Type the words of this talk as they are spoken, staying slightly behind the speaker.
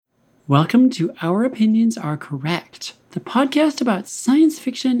Welcome to Our Opinions Are Correct, the podcast about science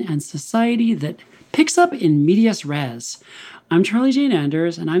fiction and society that picks up in medias res. I'm Charlie Jane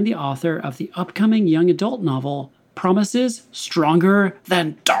Anders, and I'm the author of the upcoming young adult novel, Promises Stronger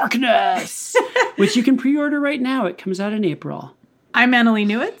Than Darkness, which you can pre-order right now. It comes out in April. I'm Annalee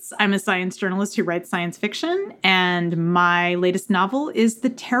Newitz. I'm a science journalist who writes science fiction, and my latest novel is The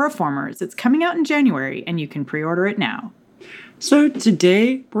Terraformers. It's coming out in January, and you can pre-order it now. So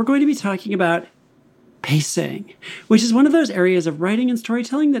today, we're going to be talking about pacing, which is one of those areas of writing and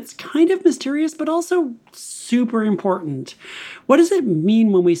storytelling that's kind of mysterious, but also super important. What does it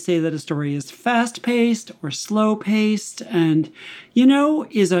mean when we say that a story is fast-paced or slow-paced? And,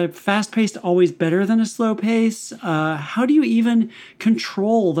 is a fast-paced always better than a slow pace? How do you even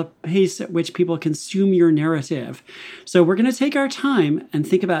control the pace at which people consume your narrative? So we're going to take our time and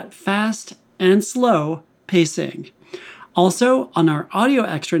think about fast and slow pacing. Also, on our audio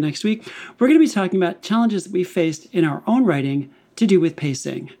extra next week, we're going to be talking about challenges that we faced in our own writing to do with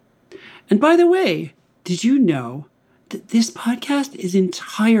pacing. And by the way, did you know that this podcast is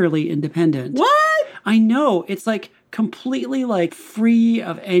entirely independent? What? I know. It's completely free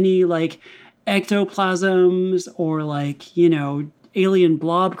of any ectoplasms or alien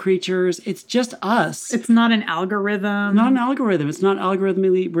blob creatures. It's just us. It's not an algorithm. Not an algorithm. It's not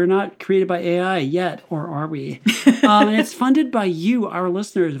algorithmically. We're not created by AI yet, or are we? And it's funded by you, our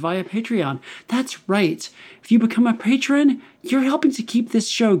listeners, via Patreon. That's right. If you become a patron, you're helping to keep this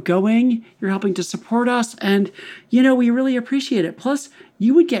show going. You're helping to support us. And, we really appreciate it. Plus,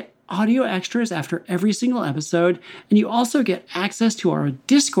 you would get audio extras after every single episode, and you also get access to our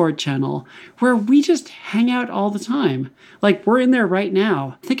Discord channel where we just hang out all the time. We're in there right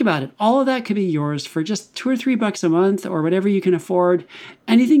now. Think about it. All of that could be yours for just $2 or $3 a month or whatever you can afford.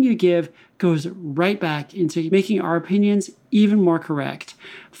 Anything you give goes right back into making our opinions even more correct.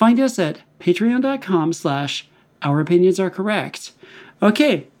 Find us at patreon.com/ouropinionsarecorrect.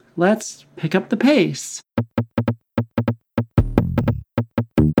 Okay, let's pick up the pace.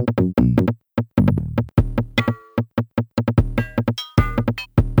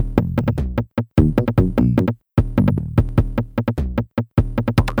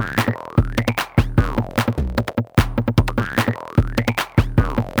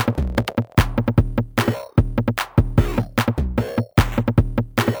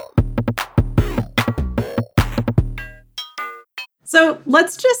 So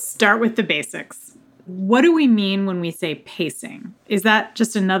let's just start with the basics. What do we mean when we say pacing? Is that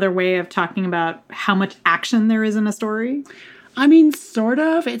just another way of talking about how much action there is in a story? I mean, sort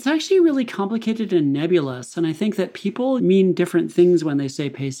of. It's actually really complicated and nebulous. And I think that people mean different things when they say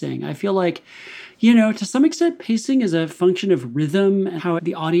pacing. I feel like, to some extent, pacing is a function of rhythm and how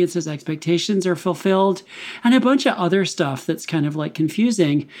the audience's expectations are fulfilled and a bunch of other stuff that's kind of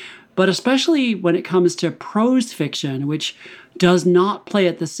confusing. But especially when it comes to prose fiction, which does not play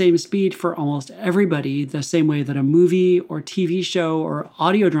at the same speed for almost everybody, the same way that a movie or TV show or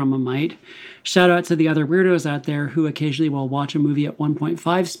audio drama might. Shout out to the other weirdos out there who occasionally will watch a movie at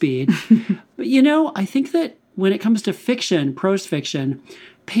 1.5 speed. But I think that when it comes to fiction, prose fiction,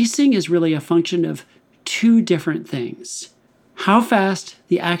 pacing is really a function of two different things. How fast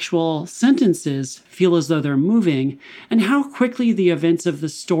the actual sentences feel as though they're moving, and how quickly the events of the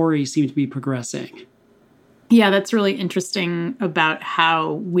story seem to be progressing. Yeah, that's really interesting about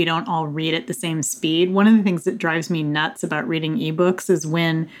how we don't all read at the same speed. One of the things that drives me nuts about reading ebooks is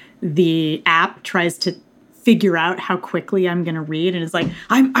when the app tries to figure out how quickly I'm going to read. And it's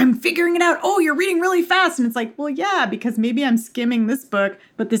I'm figuring it out. Oh, you're reading really fast. And it's well, yeah, because maybe I'm skimming this book,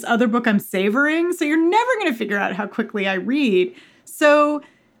 but this other book I'm savoring. So you're never going to figure out how quickly I read. So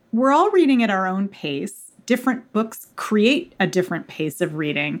we're all reading at our own pace. Different books create a different pace of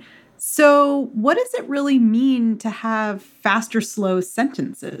reading. So what does it really mean to have fast or slow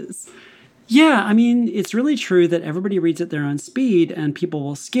sentences? Yeah, I mean, it's really true that everybody reads at their own speed and people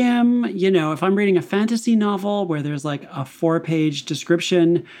will skim. If I'm reading a fantasy novel where there's a 4-page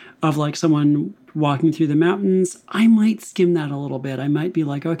description of someone walking through the mountains, I might skim that a little bit. I might be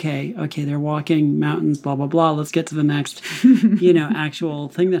okay, they're walking mountains, blah, blah, blah. Let's get to the next, actual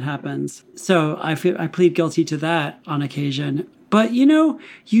thing that happens. So I plead guilty to that on occasion. But, you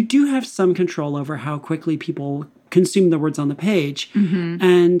do have some control over how quickly people consume the words on the page. Mm-hmm.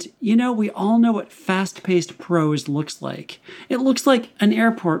 And, we all know what fast-paced prose looks like. It looks like an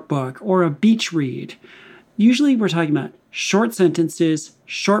airport book or a beach read. Usually we're talking about short sentences,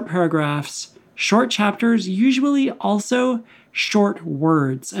 short paragraphs, short chapters, usually also short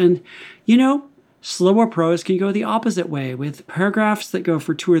words. And, slower prose can go the opposite way with paragraphs that go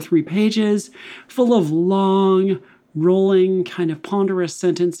for 2 or 3 pages, full of long, rolling, kind of ponderous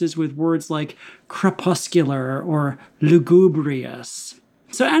sentences with words like crepuscular or lugubrious.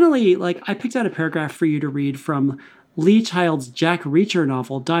 So Annalee, I picked out a paragraph for you to read from Lee Child's Jack Reacher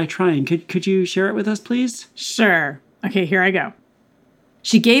novel, Die Trying. Could you share it with us, please? Sure. Okay, here I go.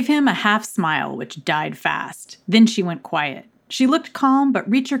 She gave him a half smile, which died fast. Then she went quiet. She looked calm, but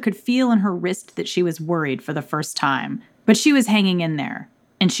Reacher could feel in her wrist that she was worried for the first time. But she was hanging in there,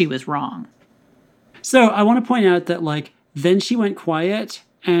 and she was wrong. So I want to point out that, then she went quiet,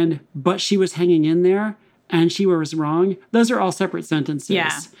 but she was hanging in there, and she was wrong. Those are all separate sentences.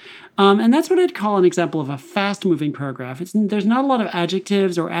 Yeah. And that's what I'd call an example of a fast-moving paragraph. There's not a lot of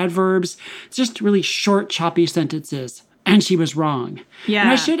adjectives or adverbs. It's just really short, choppy sentences. And she was wrong. Yeah.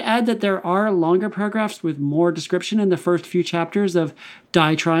 And I should add that there are longer paragraphs with more description in the first few chapters of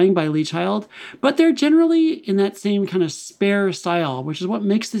Die Trying by Lee Child, but they're generally in that same kind of spare style, which is what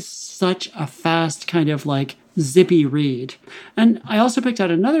makes this such a fast kind of zippy read. And I also picked out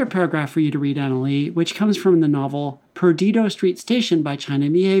another paragraph for you to read, Annalee, which comes from the novel Perdido Street Station by China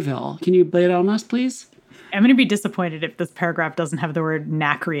Miéville. Can you lay it on us, please? I'm going to be disappointed if this paragraph doesn't have the word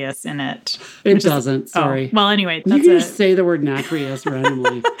nacreous in it. It doesn't, sorry. Well, anyway. You can just say the word nacreous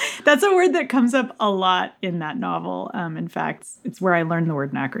randomly. That's a word that comes up a lot in that novel. In fact, it's where I learned the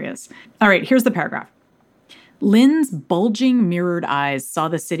word nacreous. All right, here's the paragraph. Lynn's bulging mirrored eyes saw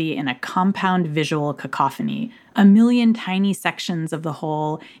the city in a compound visual cacophony, a million tiny sections of the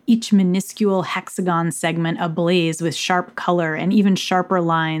whole, each minuscule hexagon segment ablaze with sharp color and even sharper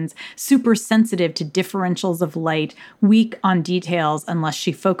lines, super sensitive to differentials of light, weak on details unless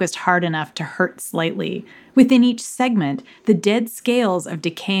she focused hard enough to hurt slightly. Within each segment, the dead scales of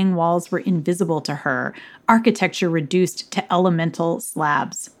decaying walls were invisible to her, architecture reduced to elemental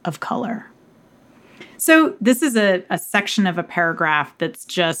slabs of color. So this is a section of a paragraph that's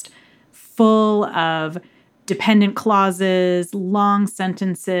just full of dependent clauses, long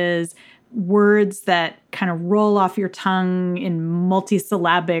sentences, words that kind of roll off your tongue in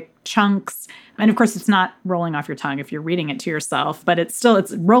multisyllabic chunks. And of course, it's not rolling off your tongue if you're reading it to yourself, but it's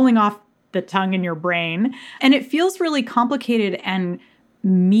rolling off the tongue in your brain. And it feels really complicated and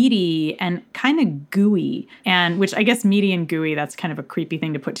meaty and kind of gooey. And which I guess meaty and gooey, that's kind of a creepy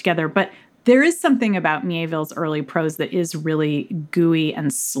thing to put together. But there is something about Miéville's early prose that is really gooey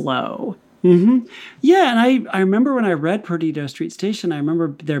and slow. Mm-hmm. Yeah, and I remember when I read Perdido Street Station, I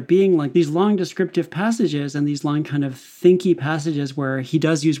remember there being these long descriptive passages and these long kind of thinky passages where he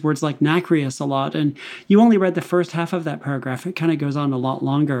does use words like nacreous a lot. And you only read the first half of that paragraph. It kind of goes on a lot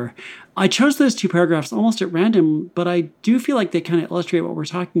longer. I chose those two paragraphs almost at random, but I do feel like they kind of illustrate what we're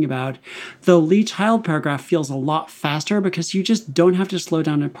talking about. The Lee Child paragraph feels a lot faster because you just don't have to slow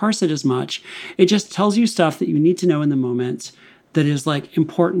down and parse it as much. It just tells you stuff that you need to know in the moment that is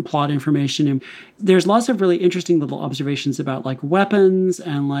important plot information. And there's lots of really interesting little observations about weapons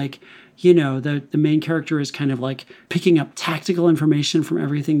and the main character is kind of picking up tactical information from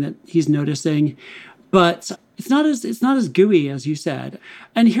everything that he's noticing. But it's not as gooey as you said.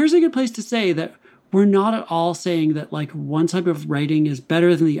 And here's a good place to say that we're not at all saying that one type of writing is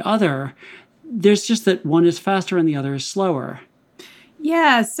better than the other. There's just that one is faster and the other is slower.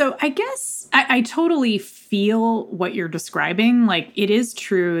 Yeah, so I guess I totally feel what you're describing. It is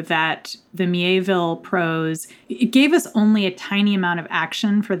true that the Miéville prose, it gave us only a tiny amount of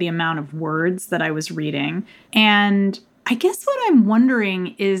action for the amount of words that I was reading. And I guess what I'm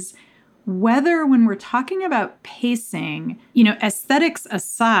wondering is whether when we're talking about pacing, aesthetics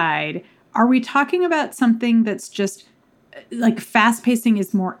aside, are we talking about something that's just fast pacing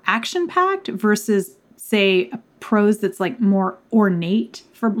is more action-packed versus, say, a prose that's more ornate,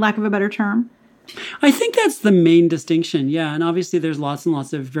 for lack of a better term? I think that's the main distinction, yeah. And obviously there's lots and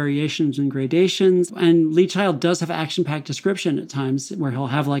lots of variations and gradations. And Lee Child does have action-packed description at times where he'll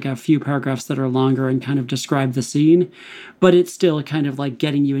have a few paragraphs that are longer and kind of describe the scene. But it's still kind of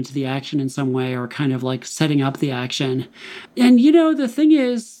getting you into the action in some way or kind of setting up the action. And, the thing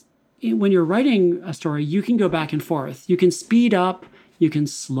is, when you're writing a story, you can go back and forth. You can speed up. You can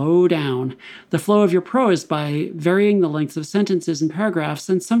slow down the flow of your prose by varying the lengths of sentences and paragraphs,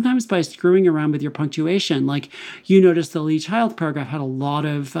 and sometimes by screwing around with your punctuation. You notice the Lee Child paragraph had a lot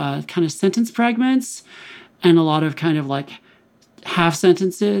of kind of sentence fragments and a lot of kind of half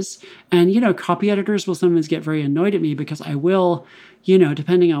sentences. And, copy editors will sometimes get very annoyed at me because I will,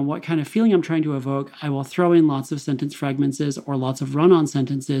 depending on what kind of feeling I'm trying to evoke, I will throw in lots of sentence fragments or lots of run-on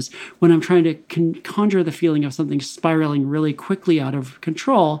sentences when I'm trying to conjure the feeling of something spiraling really quickly out of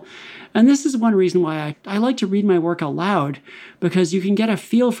control. And this is one reason why I like to read my work aloud, because you can get a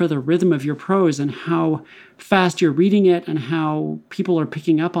feel for the rhythm of your prose and how fast you're reading it and how people are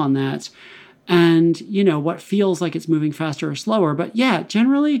picking up on that. and, what feels like it's moving faster or slower. But yeah,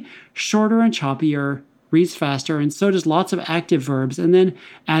 generally shorter and choppier, reads faster, and so does lots of active verbs. And then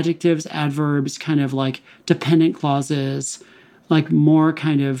adjectives, adverbs, kind of like dependent clauses, like more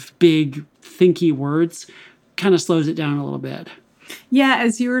kind of big, thinky words, kind of slows it down a little bit. Yeah,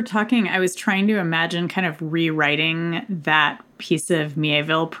 as you were talking, I was trying to imagine kind of rewriting that piece of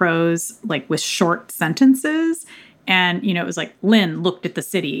Mieville prose, like with short sentences. And, it was like, Lynn looked at the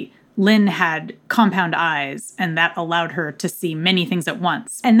city. Lynn had compound eyes, and that allowed her to see many things at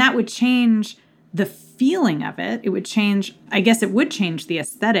once. And that would change the feeling of it. It would change, I guess it would change the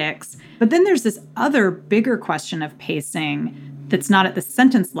aesthetics. But then there's this other bigger question of pacing that's not at the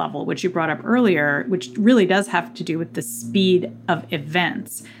sentence level, which you brought up earlier, which really does have to do with the speed of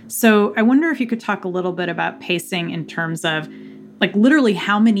events. So I wonder if you could talk a little bit about pacing in terms of like literally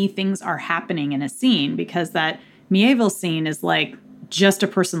how many things are happening in a scene, because that Mieville scene is like just a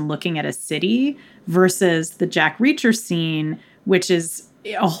person looking at a city versus the Jack Reacher scene, which is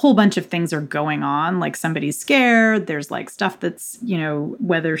a whole bunch of things are going on. Like somebody's scared. There's like stuff that's,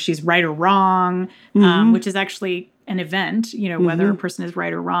 whether she's right or wrong, which is actually an event, whether a person is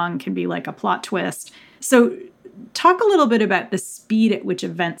right or wrong can be like a plot twist. So talk a little bit about the speed at which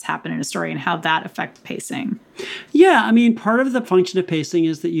events happen in a story and how that affects pacing. Yeah, I mean, part of the function of pacing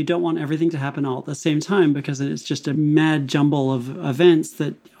is that you don't want everything to happen all at the same time, because it's just a mad jumble of events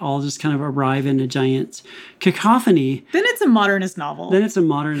that all just kind of arrive in a giant cacophony. Then it's a modernist novel.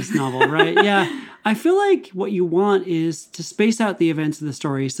 Right? Yeah. I feel like what you want is to space out the events of the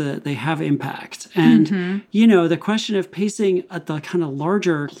story so that they have impact. And, the question of pacing at the kind of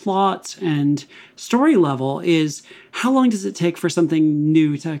larger plot and story level is, how long does it take for something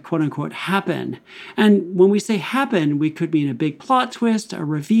new to quote unquote happen? And when we say happen, we could mean a big plot twist, a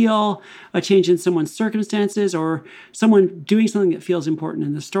reveal, a change in someone's circumstances, or someone doing something that feels important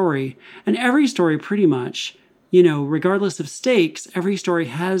in the story. And every story pretty much, regardless of stakes, every story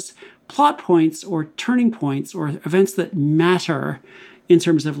has plot points or turning points or events that matter in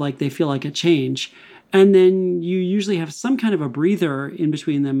terms of like they feel like a change. And then you usually have some kind of a breather in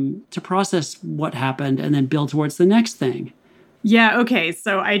between them to process what happened and then build towards the next thing. Yeah, okay.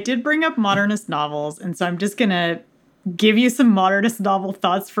 So I did bring up modernist novels, and so I'm just going to give you some modernist novel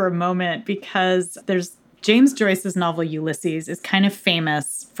thoughts for a moment, because there's James Joyce's novel Ulysses is kind of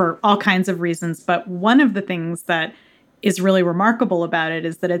famous for all kinds of reasons, but one of the things that is really remarkable about it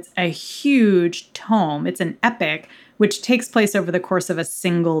is that it's a huge tome. It's an epic, which takes place over the course of a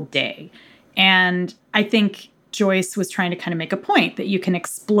single day. And I think Joyce was trying to kind of make a point that you can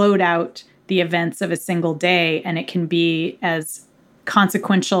explode out the events of a single day, and it can be as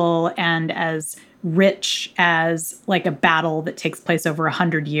consequential and as rich as like a battle that takes place over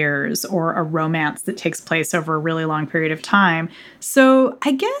 100 years or a romance that takes place over a really long period of time. So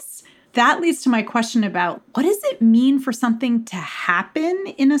I guess that leads to my question about what does it mean for something to happen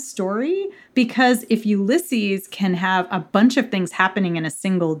in a story? Because if Ulysses can have a bunch of things happening in a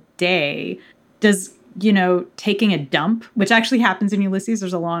single day, does, taking a dump, which actually happens in Ulysses,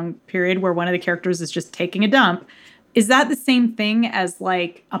 there's a long period where one of the characters is just taking a dump. Is that the same thing as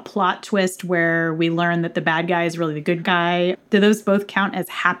like a plot twist where we learn that the bad guy is really the good guy? Do those both count as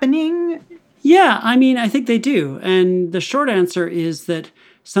happening? Yeah, I mean, I think they do. And the short answer is that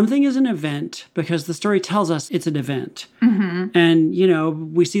something is an event because the story tells us it's an event. Mm-hmm. And,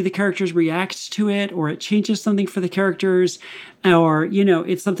 we see the characters react to it, or it changes something for the characters, or,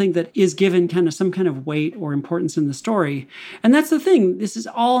 it's something that is given kind of some kind of weight or importance in the story. And that's the thing. This is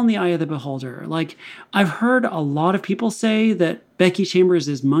all in the eye of the beholder. Like, I've heard a lot of people say that Becky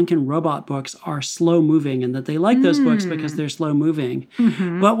Chambers' Monk and Robot books are slow moving and that they like those books because they're slow moving.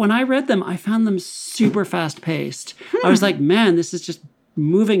 Mm-hmm. But when I read them, I found them super fast paced. I was like, man, this is just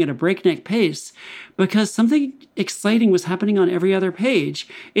moving at a breakneck pace because something exciting was happening on every other page.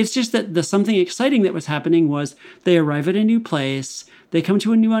 It's just that the something exciting that was happening was they arrive at a new place, they come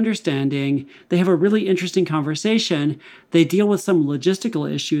to a new understanding, they have a really interesting conversation, they deal with some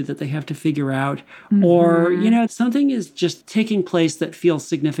logistical issue that they have to figure out, or, something is just taking place that feels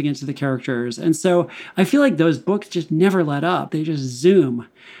significant to the characters. And so I feel like those books just never let up. They just zoom.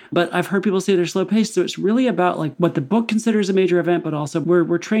 But I've heard people say they're slow paced. So it's really about like what the book considers a major event, but also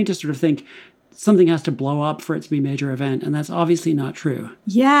we're trained to sort of think something has to blow up for it to be a major event. And that's obviously not true.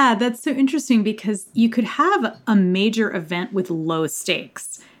 Yeah, that's so interesting because you could have a major event with low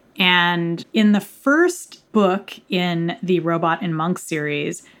stakes. And in the first book in the Robot and Monk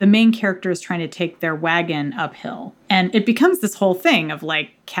series, the main character is trying to take their wagon uphill. And it becomes this whole thing of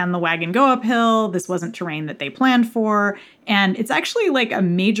like, can the wagon go uphill? This wasn't terrain that they planned for. And it's actually like a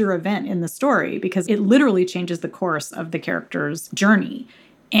major event in the story because it literally changes the course of the character's journey.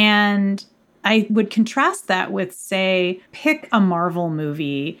 And I would contrast that with, say, pick a Marvel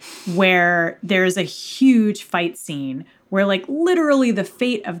movie where there's a huge fight scene where, like, literally the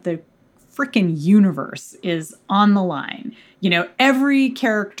fate of the freaking universe is on the line. You know, every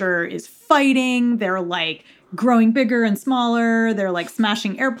character is fighting. They're, like, growing bigger and smaller. They're, like,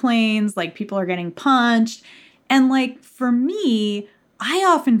 smashing airplanes. Like, people are getting punched. And, like, for me, I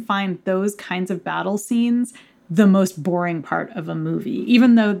often find those kinds of battle scenes the most boring part of a movie,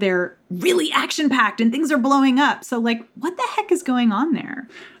 even though they're really action-packed and things are blowing up. So, like, what the heck is going on there?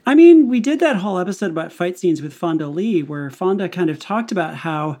 I mean, we did that whole episode about fight scenes with Fonda Lee, where Fonda kind of talked about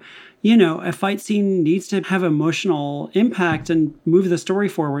how, you know, a fight scene needs to have emotional impact and move the story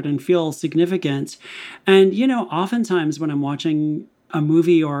forward and feel significant. And, you know, oftentimes when I'm watching a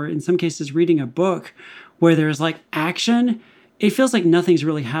movie or in some cases reading a book where there's like action, it feels like nothing's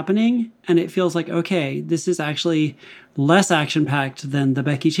really happening. And it feels like, okay, this is actually less action-packed than the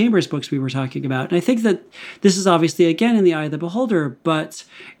Becky Chambers books we were talking about. And I think that this is obviously, again, in the eye of the beholder, but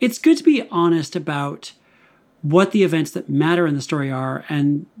it's good to be honest about what the events that matter in the story are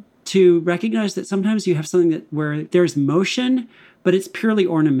and to recognize that sometimes you have something that where there's motion, but it's purely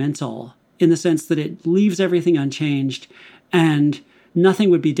ornamental in the sense that it leaves everything unchanged and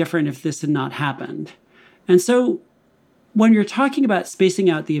nothing would be different if this had not happened. And so when you're talking about spacing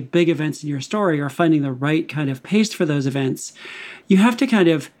out the big events in your story or finding the right kind of pace for those events, you have to kind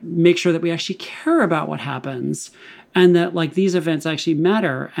of make sure that we actually care about what happens and that like these events actually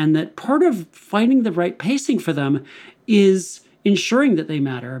matter and that part of finding the right pacing for them is ensuring that they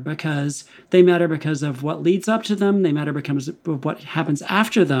matter because of what leads up to them. They matter because of what happens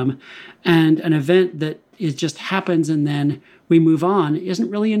after them. And an event that is just happens and then we move on isn't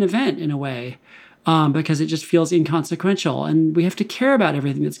really an event in a way. Because it just feels inconsequential and we have to care about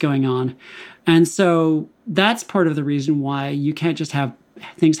everything that's going on. And so that's part of the reason why you can't just have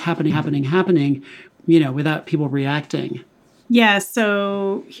things happening, you know, without people reacting. Yeah.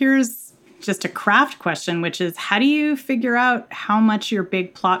 So here's just a craft question, which is how do you figure out how much your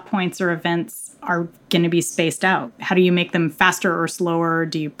big plot points or events are going to be spaced out? How do you make them faster or slower?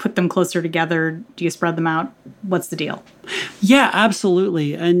 Do you put them closer together? Do you spread them out? What's the deal? Yeah,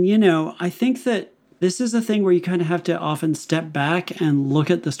 absolutely. And, you know, I think that this is a thing where you kind of have to often step back and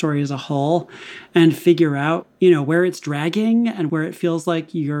look at the story as a whole and figure out, you know, where it's dragging and where it feels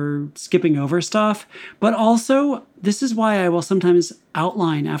like you're skipping over stuff. But also, this is why I will sometimes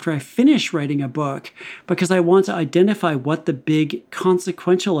outline after I finish writing a book, because I want to identify what the big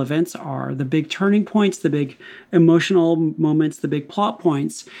consequential events are, the big turning points, the big emotional moments, the big plot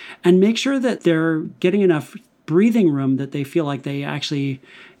points, and make sure that they're getting enough breathing room that they feel like they actually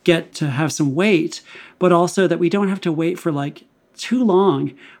get to have some weight, but also that we don't have to wait for like too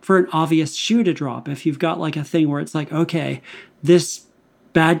long for an obvious shoe to drop. If you've got like a thing where it's like, okay, this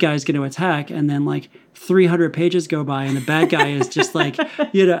bad guy's going to attack, and then like 300 pages go by and the bad guy is just like,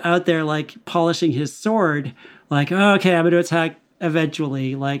 you know, out there like polishing his sword, like, oh, okay, I'm going to attack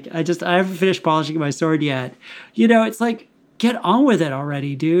eventually. Like, I haven't finished polishing my sword yet. You know, it's like, get on with it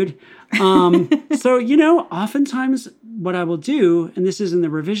already, dude. So, you know, oftentimes what I will do, and this is in the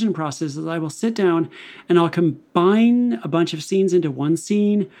revision process, is I will sit down and I'll combine a bunch of scenes into one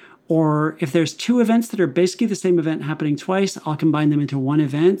scene. Or if there's two events that are basically the same event happening twice, I'll combine them into one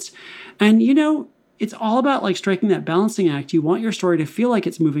event. And, you know, it's all about like striking that balancing act. You want your story to feel like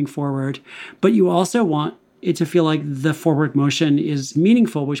it's moving forward, but you also want it to feel like the forward motion is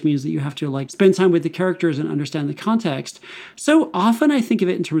meaningful, which means that you have to like spend time with the characters and understand the context. So often I think of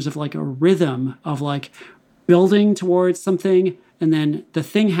it in terms of like a rhythm of like building towards something, and then the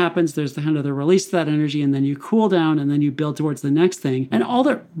thing happens, there's the kind of the release of that energy, and then you cool down, and then you build towards the next thing. And all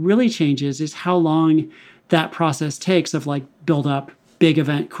that really changes is how long that process takes of like build up, big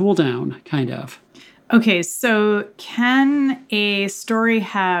event, cool down, kind of. Okay, so can a story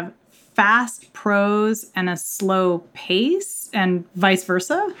have fast prose and a slow pace and vice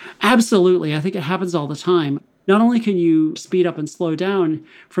versa? Absolutely. I think it happens all the time. Not only can you speed up and slow down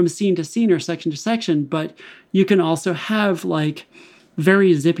from scene to scene or section to section, but you can also have like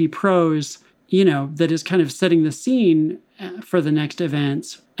very zippy prose, you know, that is kind of setting the scene for the next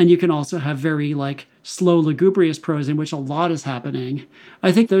event. And you can also have very like slow, lugubrious prose in which a lot is happening.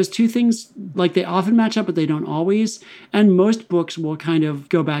 I think those two things, like they often match up, but they don't always. And most books will kind of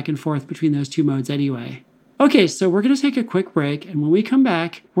go back and forth between those two modes anyway. Okay, so we're going to take a quick break, and when we come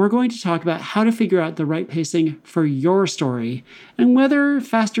back, we're going to talk about how to figure out the right pacing for your story and whether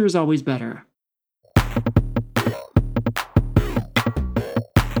faster is always better.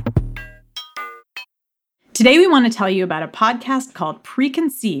 Today, we want to tell you about a podcast called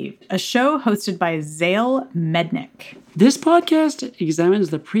Preconceived, a show hosted by Zale Mednick. This podcast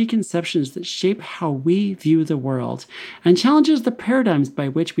examines the preconceptions that shape how we view the world and challenges the paradigms by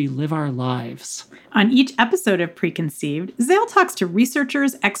which we live our lives. On each episode of Preconceived, Zale talks to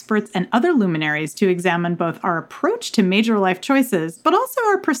researchers, experts, and other luminaries to examine both our approach to major life choices, but also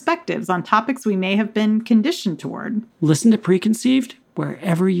our perspectives on topics we may have been conditioned toward. Listen to Preconceived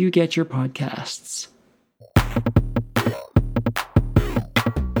wherever you get your podcasts.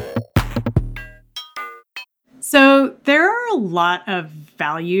 So there are a lot of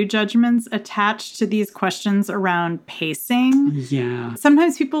value judgments attached to these questions around pacing. Yeah.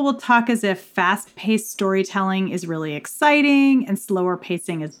 Sometimes people will talk as if fast-paced storytelling is really exciting and slower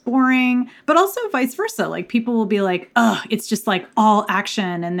pacing is boring, but also vice versa. Like people will be like, oh, it's just like all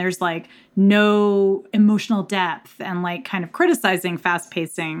action and there's like no emotional depth, and like kind of criticizing fast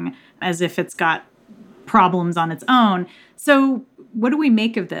pacing as if it's got problems on its own. So what do we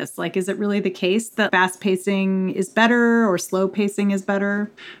make of this? Like, is it really the case that fast pacing is better or slow pacing is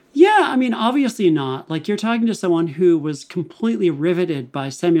better? Yeah, I mean, obviously not. Like, you're talking to someone who was completely riveted by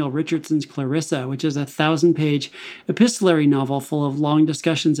Samuel Richardson's Clarissa, which is a 1,000-page epistolary novel full of long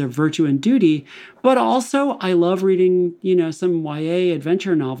discussions of virtue and duty. But also, I love reading, some YA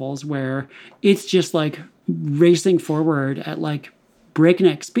adventure novels where it's just like racing forward at like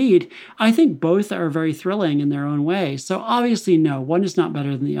breakneck speed. I think both are very thrilling in their own way. So obviously, no, one is not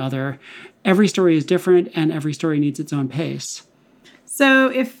better than the other. Every story is different and every story needs its own pace. So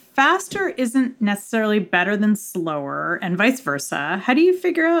if faster isn't necessarily better than slower and vice versa, how do you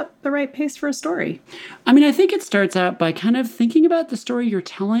figure out the right pace for a story? I mean, I think it starts out by kind of thinking about the story you're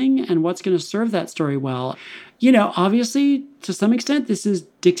telling and what's going to serve that story well. Obviously, to some extent, this is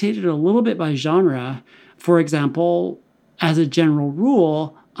dictated a little bit by genre. For example, as a general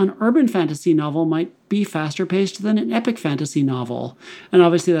rule, an urban fantasy novel might be faster paced than an epic fantasy novel. And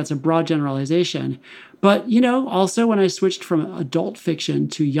obviously that's a broad generalization. But, also when I switched from adult fiction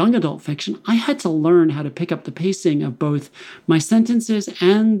to young adult fiction, I had to learn how to pick up the pacing of both my sentences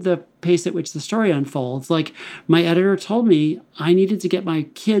and the pace at which the story unfolds. Like, my editor told me I needed to get my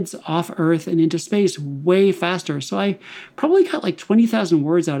kids off Earth and into space way faster. So I probably got like 20,000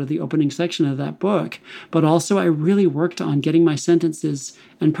 words out of the opening section of that book. But also I really worked on getting my sentences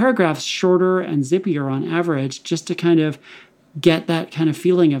and paragraphs shorter and zippier on average, just to kind of get that kind of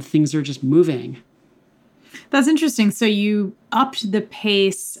feeling of things are just moving. That's interesting. So you upped the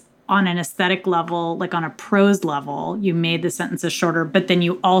pace on an aesthetic level, like on a prose level. You made the sentences shorter, but then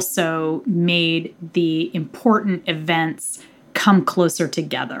you also made the important events come closer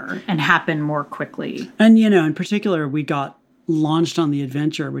together and happen more quickly. And, in particular, we got launched on the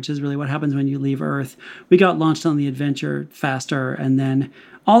adventure, which is really what happens when you leave Earth. We got launched on the adventure faster. And then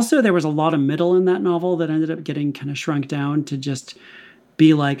also there was a lot of middle in that novel that ended up getting kind of shrunk down to just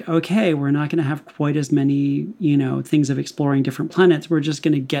be like, okay, we're not going to have quite as many, things of exploring different planets. We're just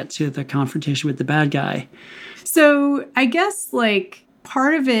going to get to the confrontation with the bad guy. So I guess like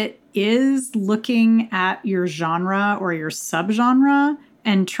part of it is looking at your genre or your subgenre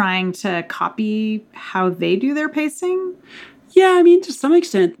and trying to copy how they do their pacing. Yeah, I mean, to some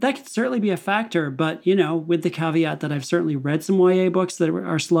extent, that could certainly be a factor. But, with the caveat that I've certainly read some YA books that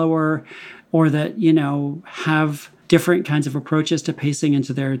are slower or that, have different kinds of approaches to pacing and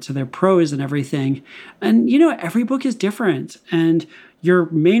to their prose and everything. And, every book is different. And your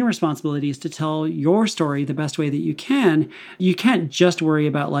main responsibility is to tell your story the best way that you can. You can't just worry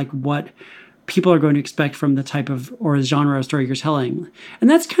about like what people are going to expect from the type of or genre of story you're telling. And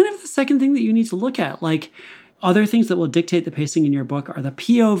that's kind of the second thing that you need to look at. Like, other things that will dictate the pacing in your book are the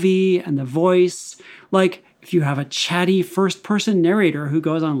POV and the voice. Like, if you have a chatty first-person narrator who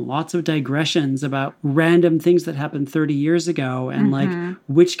goes on lots of digressions about random things that happened 30 years ago and like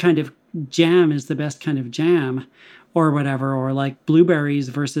which kind of jam is the best kind of jam or whatever, or like blueberries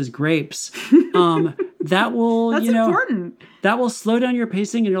versus grapes, that will, That's important. That will slow down your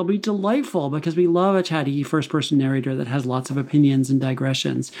pacing and it'll be delightful because we love a chatty first-person narrator that has lots of opinions and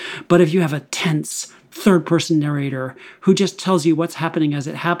digressions. But if you have a tense third-person narrator who just tells you what's happening as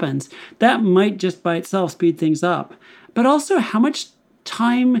it happens, that might just by itself speed things up. But also, how much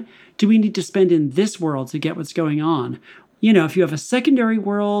time do we need to spend in this world to get what's going on? If you have a secondary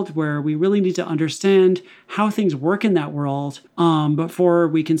world where we really need to understand how things work in that world before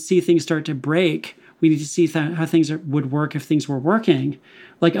we can see things start to break, we need to see how things would work if things were working.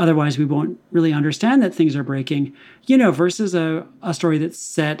 Like, otherwise we won't really understand that things are breaking, versus a story that's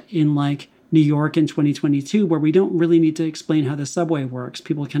set in like New York in 2022, where we don't really need to explain how the subway works.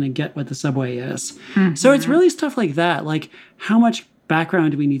 People kind of get what the subway is. So it's really stuff like that. Like, how much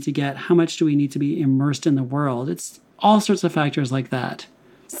background do we need to get? How much do we need to be immersed in the world? It's all sorts of factors like that.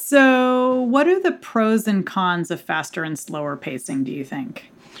 So what are the pros and cons of faster and slower pacing, do you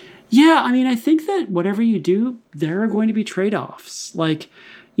think? Yeah, I mean, I think that whatever you do, there are going to be trade-offs. Like,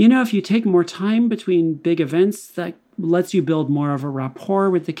 if you take more time between big events, that lets you build more of a rapport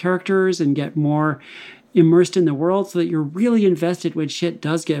with the characters and get more immersed in the world so that you're really invested when shit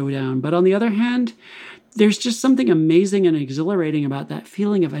does go down. But on the other hand, there's just something amazing and exhilarating about that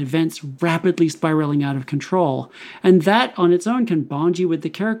feeling of events rapidly spiraling out of control. And that on its own can bond you with the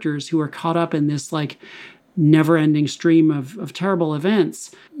characters who are caught up in this never-ending stream of terrible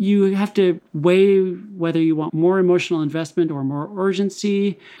events. You have to weigh whether you want more emotional investment or more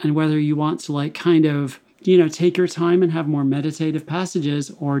urgency, and whether you want to take your time and have more meditative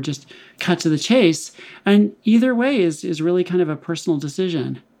passages or just cut to the chase. And either way is really kind of a personal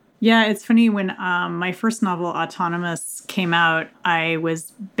decision. Yeah, it's funny, when my first novel, Autonomous, came out, I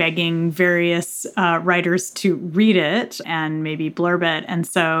was begging various writers to read it and maybe blurb it. And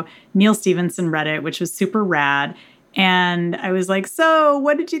so Neal Stephenson read it, which was super rad. And I was like, so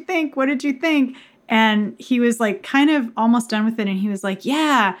what did you think? What did you think? And he was kind of almost done with it. And he was like,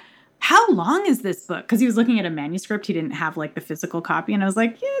 yeah, how long is this book? Because he was looking at a manuscript. He didn't have the physical copy. And I was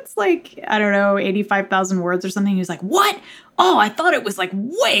like, yeah, it's 85,000 words or something. He was like, what? Oh, I thought it was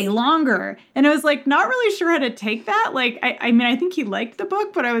way longer. And I was not really sure how to take that. I think he liked the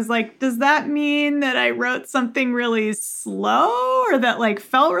book, but I was like, does that mean that I wrote something really slow, or that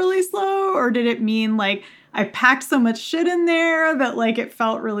felt really slow? Or did it mean I packed so much shit in there that it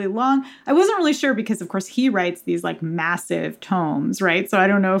felt really long? I wasn't really sure, because of course he writes these massive tomes, right? So I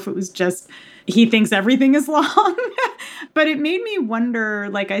don't know if it was just he thinks everything is long. But it made me wonder,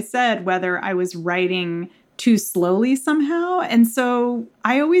 like I said, whether I was writing too slowly somehow. And so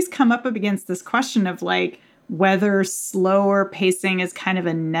I always come up against this question of whether slower pacing is kind of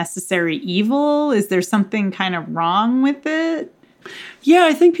a necessary evil. Is there something kind of wrong with it? Yeah,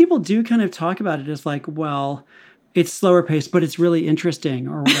 I think people do kind of talk about it as well, it's slower paced, but it's really interesting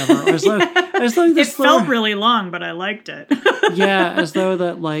or whatever. Or as though it felt really long, but I liked it. Yeah, as though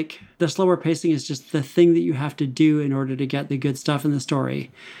that the slower pacing is just the thing that you have to do in order to get the good stuff in the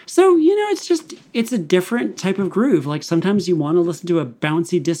story. So, it's a different type of groove. Sometimes you want to listen to a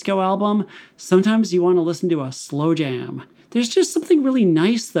bouncy disco album. Sometimes you want to listen to a slow jam. There's just something really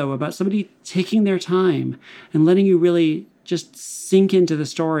nice, though, about somebody taking their time and letting you really just sink into the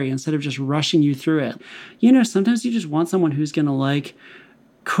story instead of just rushing you through it. Sometimes you just want someone who's going to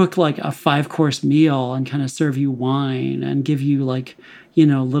cook a 5-course meal and kind of serve you wine and give you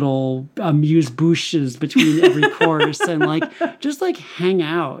little amuse-bouches between every course and just hang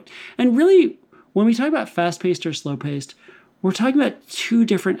out. And really, when we talk about fast-paced or slow-paced, we're talking about two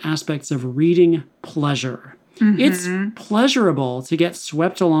different aspects of reading pleasure. Mm-hmm. It's pleasurable to get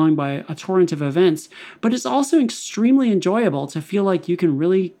swept along by a torrent of events, but it's also extremely enjoyable to feel like you can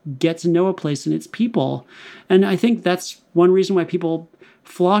really get to know a place and its people. And I think that's one reason why people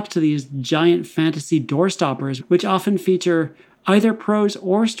flock to these giant fantasy doorstoppers, which often feature either prose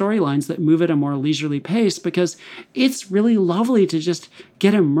or storylines that move at a more leisurely pace, because it's really lovely to just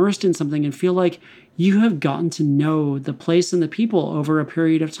get immersed in something and feel like you have gotten to know the place and the people over a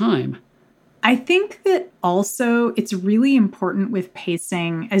period of time. I think that also it's really important with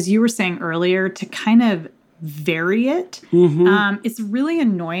pacing, as you were saying earlier, to kind of vary it. Mm-hmm. It's really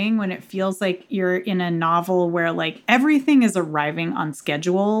annoying when it feels like you're in a novel where everything is arriving on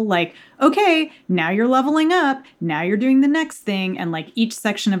schedule. Okay, now you're leveling up, now you're doing the next thing. And each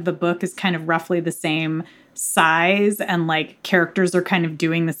section of the book is kind of roughly the same size, and characters are kind of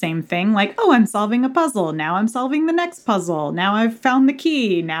doing the same thing. Oh, I'm solving a puzzle. Now I'm solving the next puzzle. Now I've found the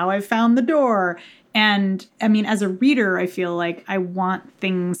key. Now I've found the door. And I mean, as a reader, I feel like I want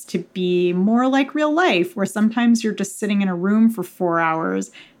things to be more like real life, where sometimes you're just sitting in a room for 4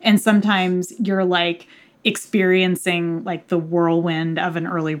 hours, and sometimes you're experiencing the whirlwind of an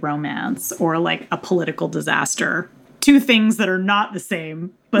early romance or a political disaster. Two things that are not the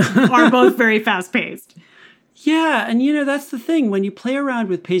same, but are both very fast paced. Yeah, and that's the thing. When you play around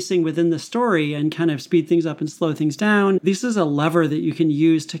with pacing within the story and kind of speed things up and slow things down, this is a lever that you can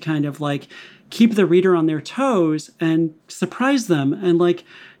use to kind of keep the reader on their toes and surprise them. And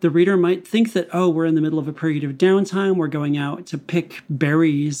the reader might think that, oh, we're in the middle of a period of downtime, we're going out to pick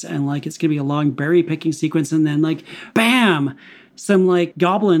berries, and it's going to be a long berry picking sequence, and then bam! Some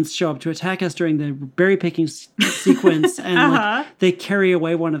goblins show up to attack us during the berry picking sequence, and they carry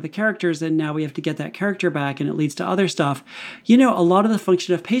away one of the characters, and now we have to get that character back, and it leads to other stuff. A lot of the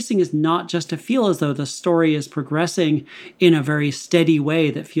function of pacing is not just to feel as though the story is progressing in a very steady way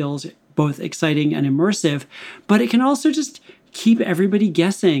that feels both exciting and immersive, but it can also just keep everybody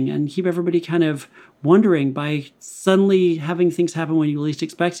guessing and keep everybody kind of wondering by suddenly having things happen when you least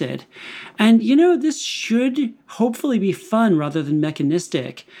expect it. And, this should hopefully be fun rather than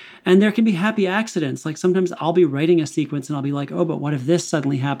mechanistic. And there can be happy accidents. Like sometimes I'll be writing a sequence and I'll be like, oh, but what if this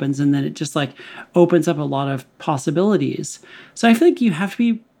suddenly happens? And then it just like opens up a lot of possibilities. So I feel like you have to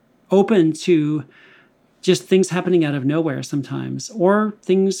be open to just things happening out of nowhere sometimes, or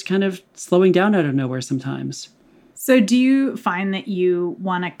things kind of slowing down out of nowhere sometimes. So do you find that you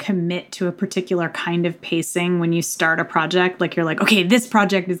want to commit to a particular kind of pacing when you start a project? Like you're like, okay, this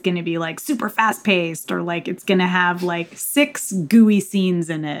project is going to be like super fast paced, or like it's going to have like 6 gooey scenes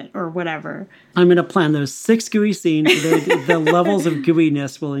in it or whatever. I'm going to plan those 6 gooey scenes. The levels of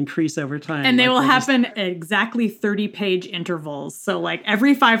gooiness will increase over time. And they will happen at exactly 30-page intervals. So like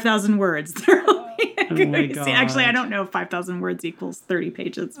every 5,000 words, there will be a gooey scene. Actually, I don't know if 5,000 words equals 30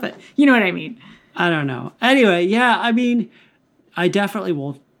 pages, but you know what I mean. I don't know. Anyway, yeah, I mean, I definitely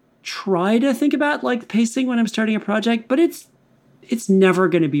will try to think about like pacing when I'm starting a project, but it's never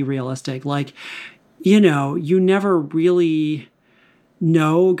going to be realistic. Like, you never really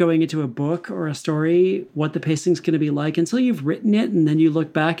know going into a book or a story what the pacing's going to be like until you've written it. And then you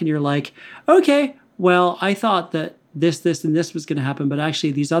look back and you're like, okay, well, I thought that this, and this was going to happen, but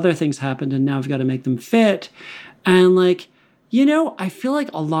actually these other things happened and now I've got to make them fit. And like, I feel like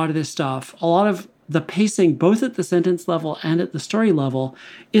a lot of this stuff, a lot of the pacing, both at the sentence level and at the story level,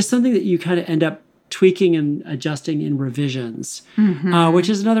 is something that you kind of end up tweaking and adjusting in revisions, which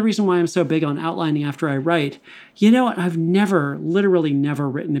is another reason why I'm so big on outlining after I write. I've literally never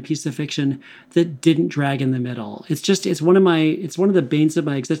written a piece of fiction that didn't drag in the middle. It's one of the banes of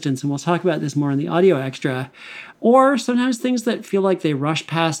my existence. And we'll talk about this more in the audio extra. Or sometimes things that feel like they rush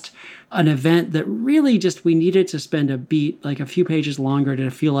past an event that really just we needed to spend a beat, like a few pages longer to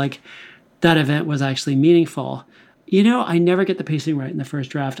feel like that event was actually meaningful. I never get the pacing right in the first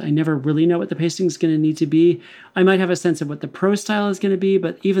draft. I never really know what the pacing is going to need to be. I might have a sense of what the prose style is going to be,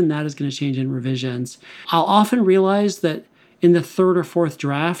 but even that is going to change in revisions. I'll often realize that in the 3rd or 4th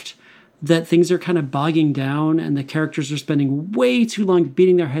draft, that things are kind of bogging down and the characters are spending way too long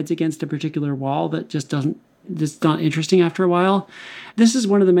beating their heads against a particular wall that it's not interesting after a while. This is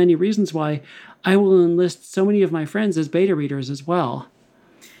one of the many reasons why I will enlist so many of my friends as beta readers as well.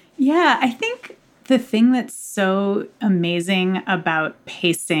 Yeah, I think the thing that's so amazing about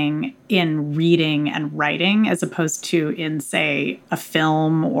pacing in reading and writing, as opposed to in, say, a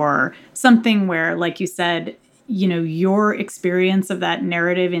film or something where, like you said, your experience of that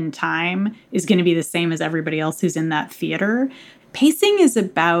narrative in time is going to be the same as everybody else who's in that theater. Pacing is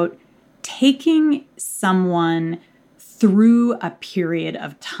about taking someone through a period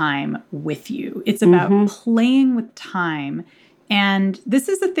of time with you. It's about playing with time. And this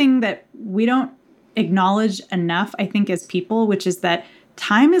is the thing that we don't acknowledge enough, I think, as people, which is that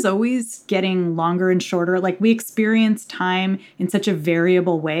time is always getting longer and shorter. Like we experience time in such a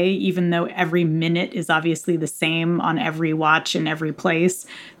variable way, even though every minute is obviously the same on every watch in every place.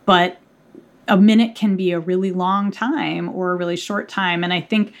 But a minute can be a really long time or a really short time. And I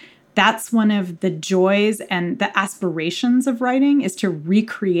think that's one of the joys and the aspirations of writing, is to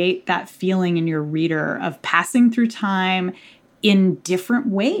recreate that feeling in your reader of passing through time in different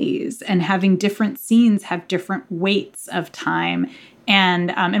ways and having different scenes have different weights of time. And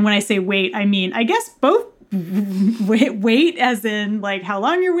when I say weight, I mean, I guess both weight as in like how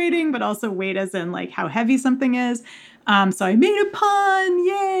long you're waiting, but also weight as in like how heavy something is. So I made a pun,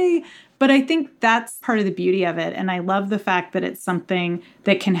 yay! But I think that's part of the beauty of it. And I love the fact that it's something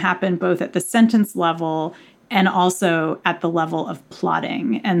that can happen both at the sentence level and also at the level of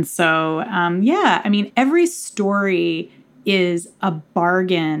plotting. And so, every story is a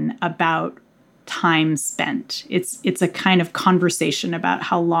bargain about time spent. It's a kind of conversation about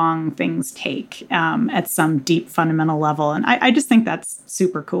how long things take at some deep fundamental level. And I just think that's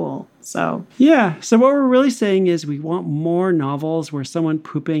super cool. So yeah. So what we're really saying is we want more novels where someone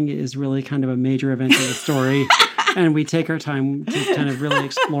pooping is really kind of a major event of the story. And we take our time to kind of really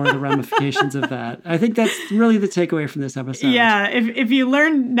explore the ramifications of that. I think that's really the takeaway from this episode. Yeah, if you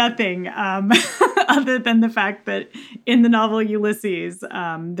learn nothing other than the fact that in the novel Ulysses,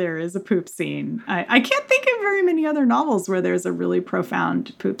 there is a poop scene. I can't think of very many other novels where there's a really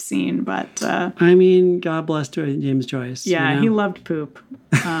profound poop scene, but... God bless James Joyce. Yeah, he loved poop.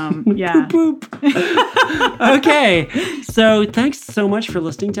 Yeah. Poop. Okay, so thanks so much for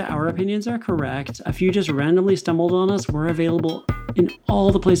listening to Our Opinions Are Correct. If you just randomly stumbled on us, we're available in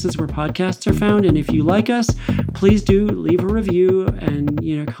all the places where podcasts are found. And if you like us, please do leave a review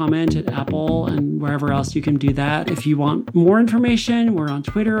and comment at Apple and wherever else you can do that. If you want more information, we're on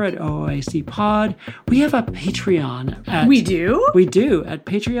Twitter at OOAC Pod. We have a Patreon. We do? We do at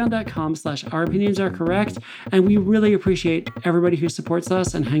patreon.com/ouropinionsarecorrect. And we really appreciate everybody who supports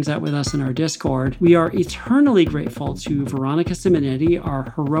us and hangs out with us in our Discord. We are eternally grateful to Veronica Simonetti,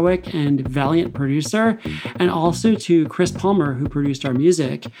 our heroic and valiant producer, and also to Chris Palmer, who produced our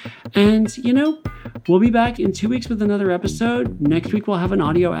music. And, we'll be back in 2 weeks with another episode. Next week, we'll have an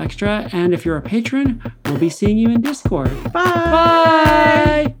audio extra. And if you're a patron, we'll be seeing you in Discord.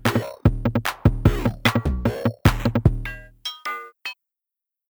 Bye! Bye!